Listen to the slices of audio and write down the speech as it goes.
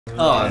Oh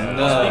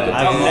no!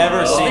 I've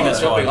never seen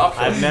this one.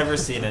 I've never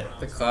seen it.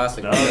 The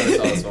classic. I never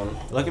saw this one.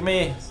 Look at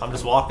me. I'm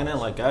just walking in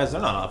like, guys,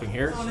 they're not upping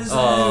here.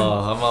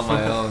 Oh, I'm on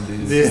my own,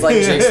 dude. It's like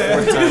Jake's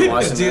fourth time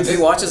watching this. He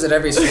watches it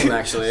every stream,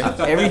 actually.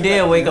 Every day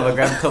I wake up, I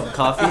grab a cup of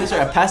coffee,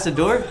 I pass the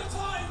door,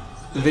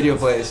 the video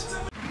plays.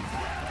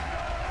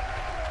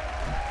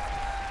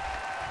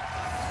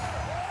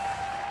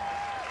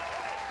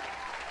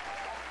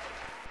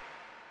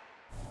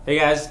 Hey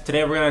guys,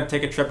 today we're going to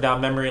take a trip down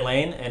memory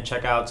lane and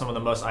check out some of the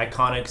most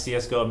iconic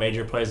CSGO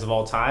major plays of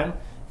all time.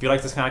 If you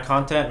like this kind of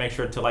content, make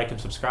sure to like and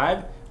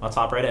subscribe. Let's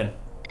hop right in.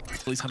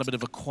 He's had a bit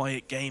of a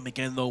quiet game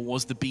again though,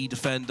 was the B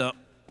defender.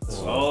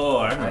 Oh,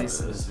 I remember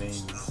those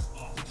things.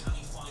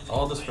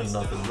 All this for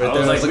nothing. I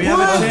was like, we have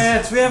a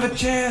chance, we have a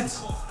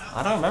chance.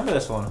 I don't remember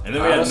this one. And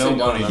then we had no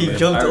money. He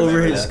jumped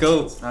over his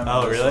scope.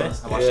 Oh, really?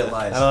 I watched it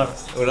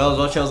live. When I was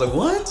watching, I was like,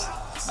 what?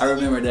 I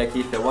remember that,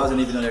 Keith. There wasn't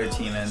even another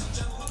team, man.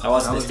 I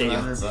was in the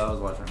stadium. But I was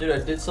watching. Dude, I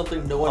did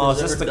something no one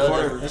has ever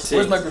done.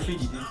 Where's my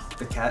graffiti, dude?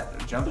 The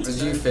cat jump? Did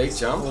you fake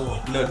jump?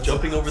 No,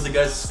 jumping over the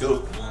guy's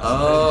scope.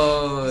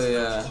 Oh,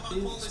 yeah.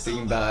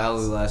 Speaking about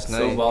Ali last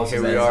night, So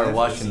here we are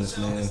watching this,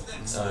 man.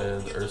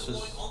 The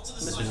Ursus.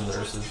 Missions the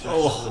Ursus.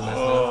 Oh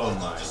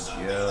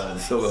my god.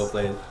 So well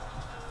played.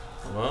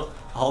 Well,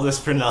 all this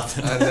for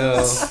nothing. I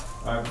know.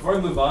 Alright, before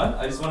we move on,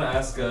 I just want to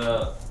ask,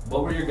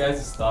 what were your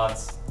guys'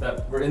 thoughts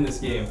that were in this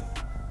game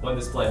when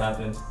this play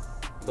happened?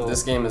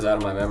 This game is out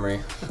of my memory.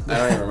 I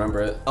don't even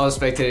remember it. I was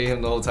spectating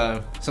him the whole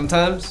time.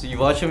 Sometimes you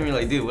watch him and you're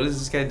like, dude, what is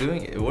this guy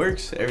doing? It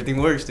works.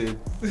 Everything works, dude.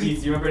 Keith,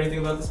 do you remember anything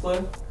about this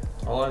play?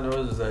 all I know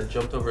is I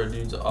jumped over a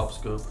dude's op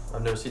scope.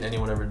 I've never seen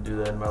anyone ever do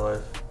that in my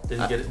life.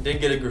 Didn't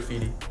get a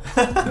graffiti.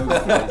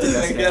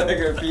 Didn't get a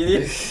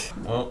graffiti?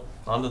 Well,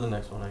 on to the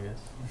next one, I guess.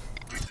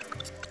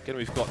 Again,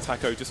 we've got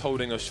Taco just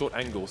holding a short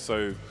angle,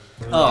 so...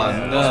 Oh no,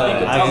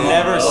 I've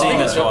never seen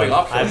this one.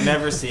 I've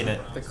never seen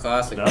it. The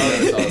classic. I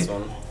never saw this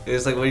one.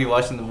 It's like what you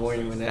watch in the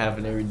morning when it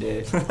happened every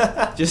day.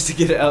 Just to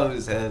get it out of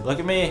his head. Look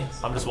at me.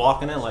 I'm just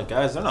walking in like,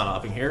 guys, they're not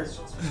upping here.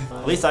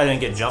 At least I didn't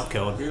get jump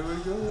killed. Here we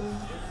go.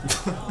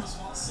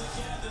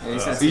 You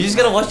just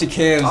gotta watch the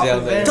cams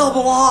down there.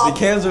 Double up! The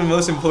cams are the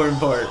most important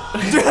part.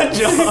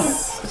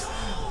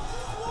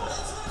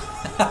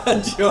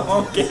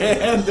 Jump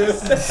can, dude.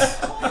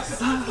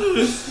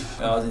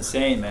 That was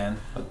insane, man.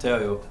 I'll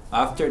tell you.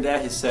 After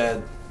that, he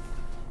said,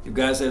 "You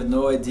guys have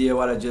no idea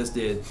what I just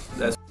did.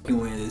 Let's fucking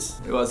win this."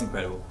 It was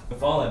incredible.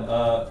 Fallen,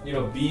 you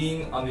know,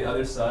 being on the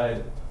other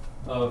side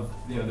of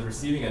the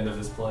receiving end of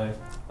this play,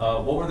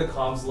 what were the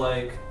comms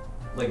like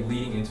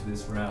leading into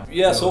this round?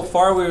 Yeah, so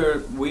far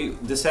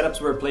the setups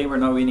we're playing, we're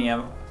not winning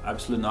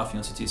absolutely nothing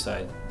on CT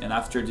side. And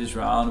after this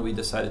round, we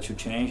decided to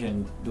change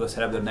and do a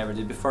setup that I never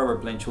did before. We're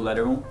playing 2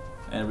 ladder room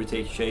and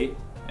retake shade,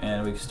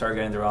 and we start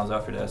getting the rounds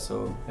after that.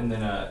 So. And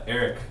then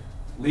Eric,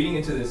 leading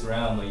into this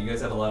round, you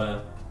guys had a lot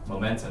of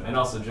momentum, and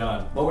also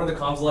John. What were the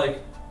comms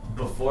like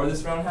before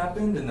this round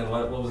happened, and then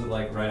what was it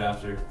like right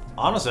after?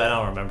 Honestly, I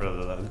don't remember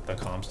the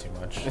comms too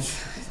much.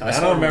 I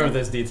don't remember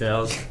those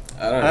details.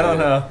 I don't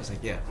know. It's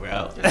like, yeah, we're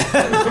out.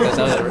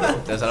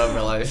 That's out of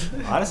our life.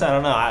 Honestly, I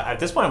don't know. At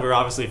this point, we were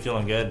obviously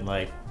feeling good.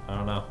 I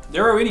don't know. They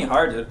were winning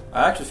hard, dude.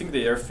 I actually think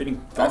they are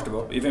feeling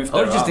comfortable, even if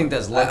I just think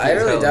that's lucky. I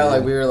really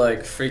doubt we were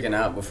freaking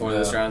out before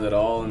this round at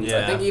all. And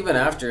I think even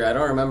after, I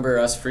don't remember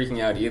us freaking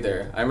out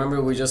either. I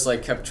remember we just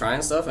kept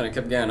trying stuff and it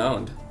kept getting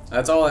owned.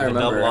 That's all I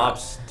remember. Double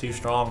ops, too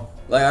strong.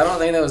 I don't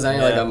think there was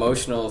any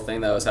emotional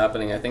thing that was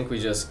happening. I think we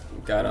just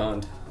got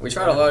owned. We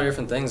tried a lot of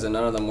different things and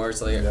none of them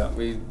worked.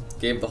 We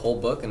gave the whole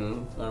book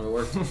and none of it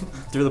worked.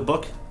 Threw the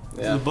book?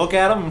 Yeah. Threw the book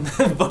at him,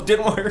 the book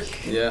didn't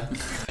work. Yeah.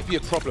 It'd be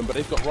a problem, but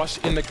they've got Rush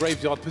in the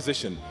graveyard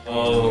position.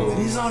 Oh.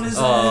 He's on his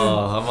own.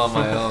 Oh, I'm on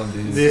my own,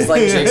 dude. This is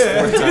like Jake's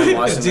 4th time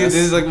watching this. Dude, this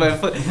is like my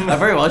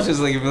I've already watched this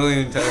a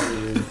million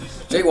times.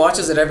 Jake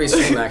watches it every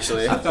stream,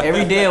 actually.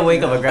 Every day I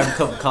wake up, I grab a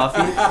cup of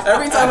coffee.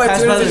 Every time I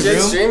tune into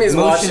Jake's stream, he's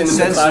watching the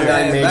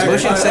Cloud9 major.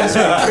 Motion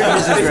sensor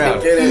triggers this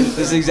round. This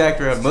is the exact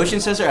round.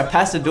 Motion sensor, I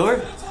pass the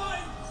door,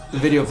 the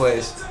video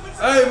plays.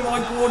 Hey, my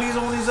god, he's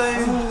on his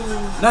aim.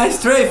 Nice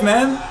strafe,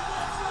 man.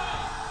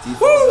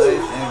 Default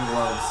strafe and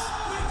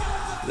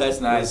gloves.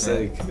 That's nice, man.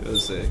 It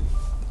was sick.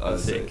 I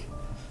was sick.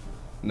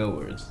 No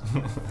words.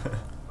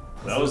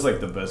 That was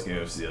the best game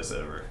of CS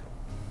ever.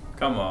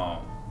 Come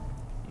on.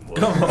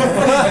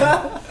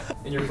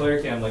 In your player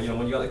cam, when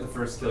you got the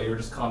first kill, you were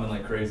just calming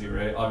like crazy,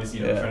 right? Obviously,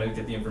 trying to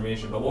get the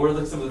information. But what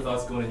were some of the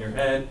thoughts going in your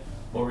head?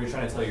 What were you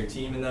trying to tell your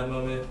team in that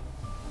moment?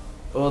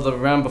 Well, the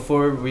round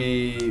before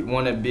we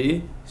won at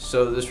B,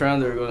 so this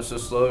round they were going so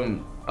slow,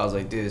 and I was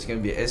like, dude,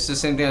 it's the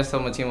same thing I was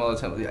telling my team all the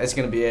time. It's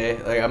gonna be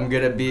A. I'm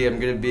good at B.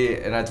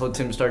 And I told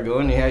Tim to start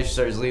going, and he actually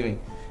starts leaving.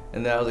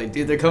 And then I was like,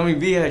 dude, they're coming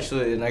B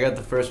actually. And I got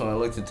the first one. I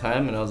looked at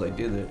time and I was like,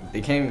 dude, they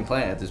can't even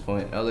plant at this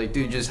point. I was like,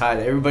 dude, just hide.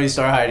 Everybody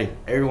start hiding.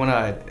 Everyone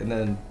hide. And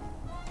then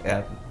it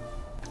happened.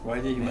 Why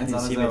did you want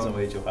his teammates on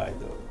way to hide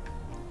though?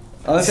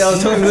 Honestly, I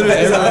was telling literally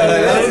everyone.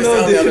 I don't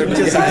know, dude.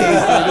 Just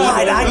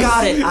hide.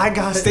 I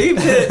got it. Stay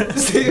pit.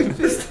 Stay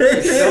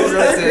pit. Don't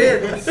rush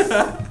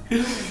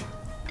it.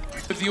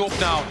 With the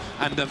AWP now,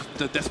 and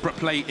the desperate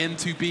play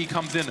into B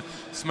comes in.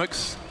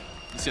 Smokes.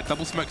 You see it,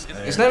 double smokes.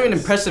 It's not even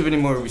impressive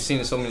anymore. We've seen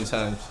it so many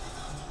times.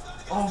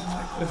 Oh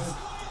my god.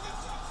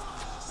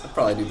 I'd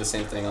probably do the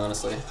same thing,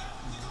 honestly.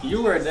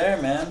 You were there,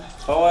 man.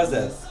 How was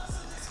that?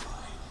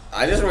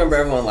 I just remember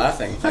everyone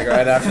laughing, like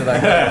right after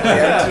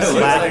that.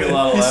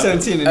 He's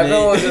 17 and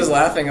Everyone 8. was just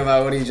laughing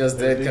about what he just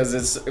did because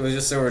it was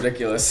just so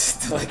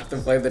ridiculous, like the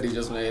play that he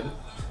just made.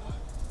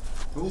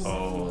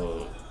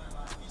 Oh.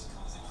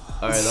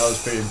 Alright, that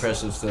was pretty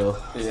impressive still.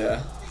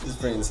 Yeah, it's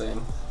pretty insane.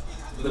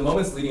 The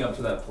moments leading up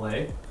to that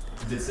play,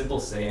 did Simple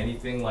say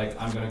anything like,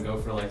 I'm gonna go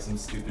for like some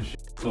stupid shit?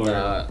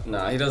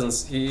 Nah, he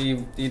doesn't.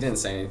 He didn't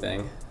say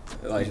anything.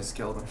 Like, You just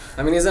killed him.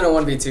 I mean, he's in a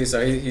 1v2,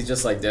 so he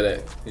just like did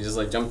it. He just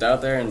like jumped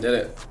out there and did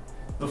it.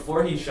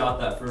 Before he shot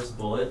that first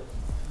bullet,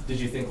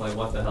 did you think like,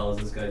 what the hell is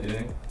this guy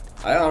doing?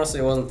 I honestly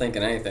wasn't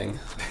thinking anything.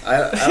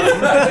 I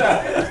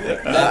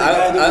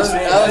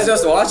was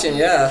just watching,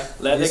 yeah.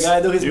 Let the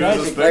guy do his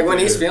magic. Like when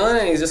he's feeling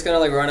it, he's just gonna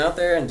like run out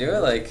there and do it.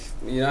 Like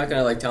you're not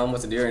gonna like tell him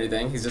what to do or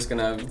anything. He's just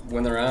gonna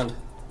win the round.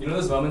 You know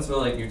those moments where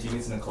like your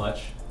teammate's in a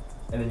clutch,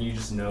 and then you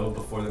just know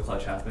before the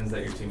clutch happens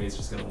that your teammate's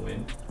just gonna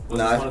win? Was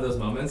this one of those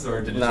moments,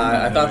 or did it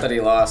Nah, I thought that he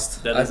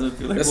lost. That doesn't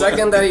feel like the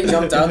second that he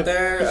jumped out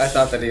there, I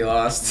thought that he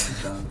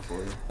lost.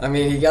 I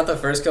mean, he got the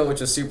first kill, which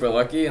was super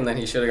lucky, and then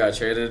he should have got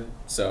traded.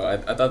 So I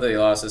thought that he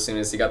lost as soon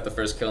as he got the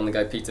first kill, and the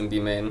guy peeked in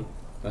B main,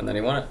 and then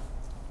he won it.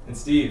 And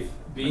Steve,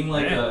 being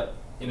like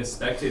in a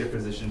spectator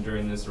position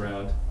during this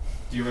round,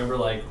 do you remember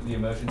like the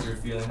emotions you were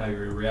feeling, how you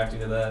were reacting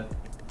to that?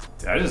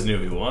 Dude, I just knew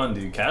we won,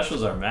 dude. Cash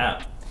was our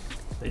map.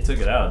 They took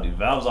it out, dude.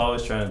 Valve's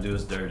always trying to do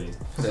us dirty.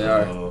 They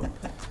are.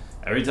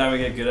 Every time we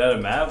get good at a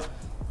map,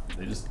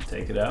 they just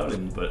take it out.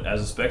 But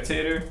as a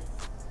spectator,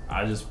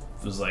 I just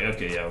was like,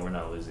 okay, yeah, we're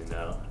not losing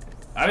now.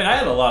 I mean, I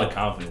had a lot of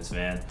confidence,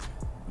 man.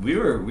 We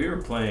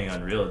were playing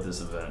Unreal at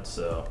this event,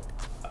 so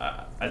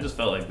I just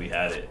felt like we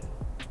had it.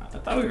 I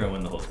thought we were gonna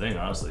win the whole thing,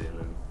 honestly, and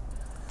then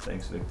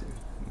thanks, Victor.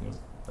 You know,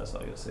 that's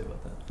all I gotta say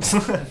about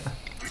that.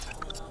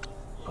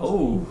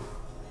 Oh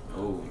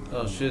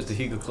shit, it's the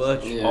Higa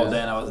clutch. Yeah. Oh,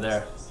 Dan, I was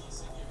there.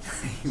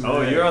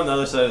 Oh, you're on the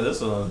other side of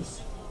this one.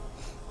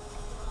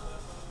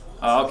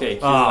 Oh, okay.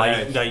 Oh,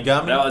 you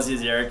got me? That was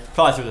easy, Eric.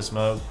 Probably through the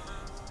smoke.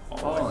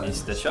 Oh, I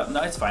missed the shot.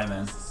 No, it's fine,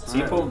 man.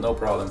 Simple, no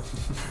problem.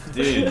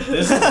 Dude,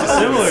 this is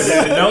similar,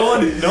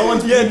 dude. No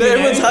one's Yeah,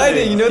 everyone's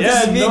hiding. You know,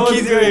 this is me and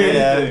Keith right here.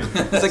 Yeah.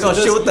 It's like, oh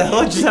shit, what the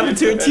hell just happened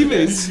to our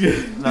teammates?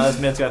 No, this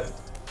man's got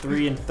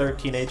 3 and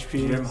 13 HP.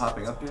 Hear him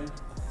hopping up here?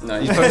 No,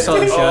 You probably saw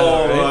the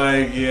shadow, right? Oh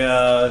my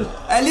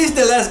god. At least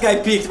the last guy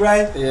peeked,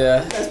 right?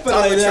 Yeah. Let's put it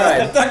like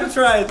that. Taco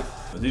tried.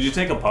 Did you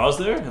take a pause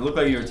there? It looked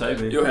like you were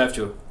typing. You have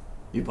to.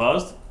 You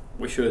paused?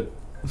 We should.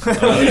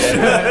 Oh,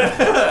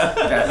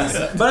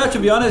 yeah. But to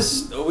be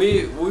honest,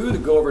 we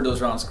would go over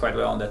those rounds quite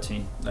well on that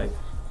team. Like,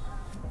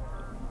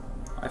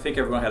 I think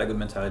everyone had a good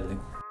mentality.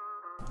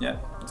 Yeah,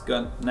 it's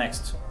good.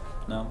 Next.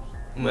 No.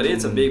 But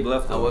it's a big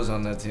bluff though. I was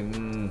on that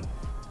team.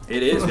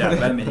 It is, yeah.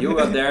 But I mean, you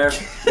got there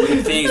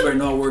when things were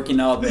not working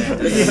out, man.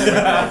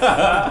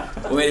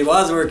 When it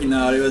was working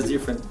out, it was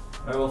different.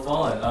 Alright, well,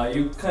 Fallen,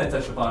 you kind of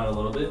touched upon it a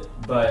little bit,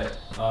 but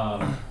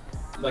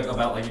like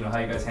about like, you know, how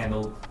you guys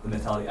handled the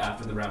mentality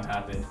after the round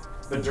happened.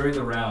 But during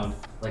the round,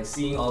 like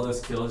seeing all those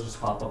kills just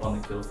pop up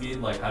on the kill feed,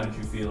 like how did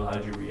you feel? How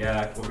did you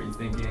react? What were you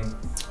thinking?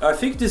 I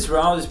think this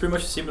round is pretty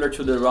much similar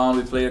to the round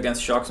we played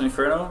against Shocks on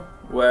Inferno,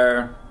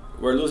 where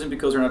we're losing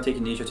because we're not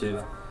taking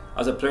initiative.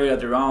 As a player at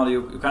the round,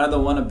 you kind of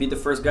don't want to be the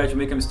first guy to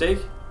make a mistake,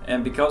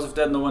 and because of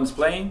that, no one's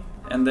playing.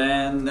 And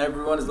then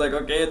everyone is like,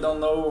 okay, I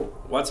don't know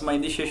what's my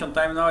initiation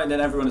time now, and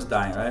then everyone is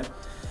dying, right?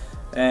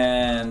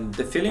 And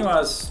the feeling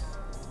was,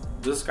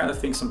 those kind of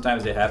things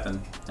sometimes they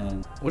happen.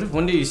 And What if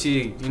one day you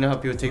see, you know how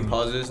people take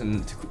pauses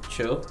and to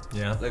chill?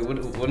 Yeah. Like what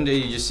if one day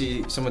you just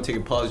see someone take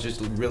a pause,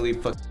 just really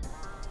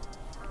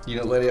you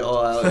know, let it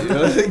all out, you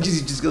know? He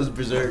just goes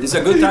berserk. it's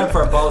a good time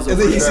for a pause. And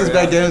then he sits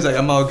back down and he's like,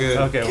 I'm all good.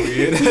 Okay, we're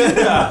good.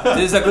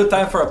 This is a good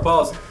time for a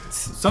pause.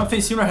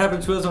 Something similar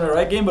happened to us on the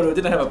right game, but we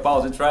didn't have a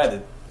pause. We tried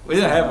it. We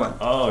didn't have one.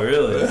 Oh,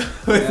 really?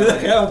 We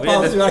didn't have a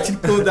pause to actually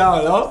cool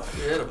down, no?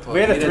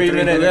 We had a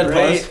 3-minute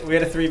break. We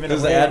had a 3-minute It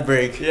was an ad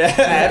break. Yeah,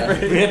 ad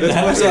break. We had an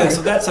ad Yeah, break.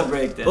 so that's a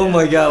break then. Oh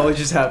my god, what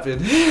just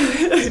happened?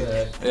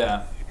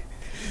 Yeah.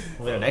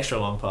 We had an extra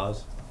long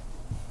pause.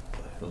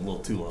 A little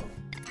too long.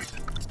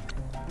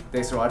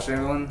 Thanks for watching,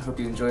 everyone. Hope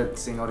you enjoyed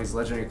seeing all these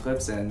legendary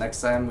clips, and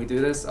next time we do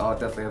this, I'll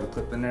definitely have a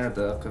clip in there of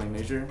the upcoming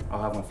major.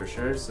 I'll have one for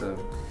sure, so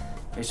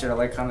make sure to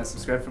like, comment,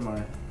 subscribe for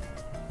more.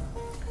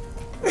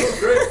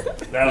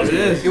 That was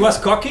good. It was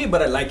cocky,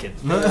 but I like it.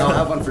 I'll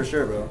have one for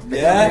sure, bro.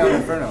 Yeah?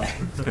 Inferno.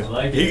 I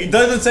like He it.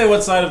 doesn't say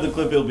what side of the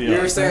clip he'll be on.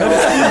 You were saying.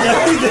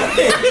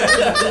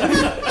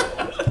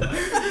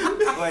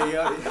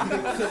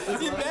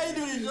 He made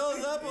it.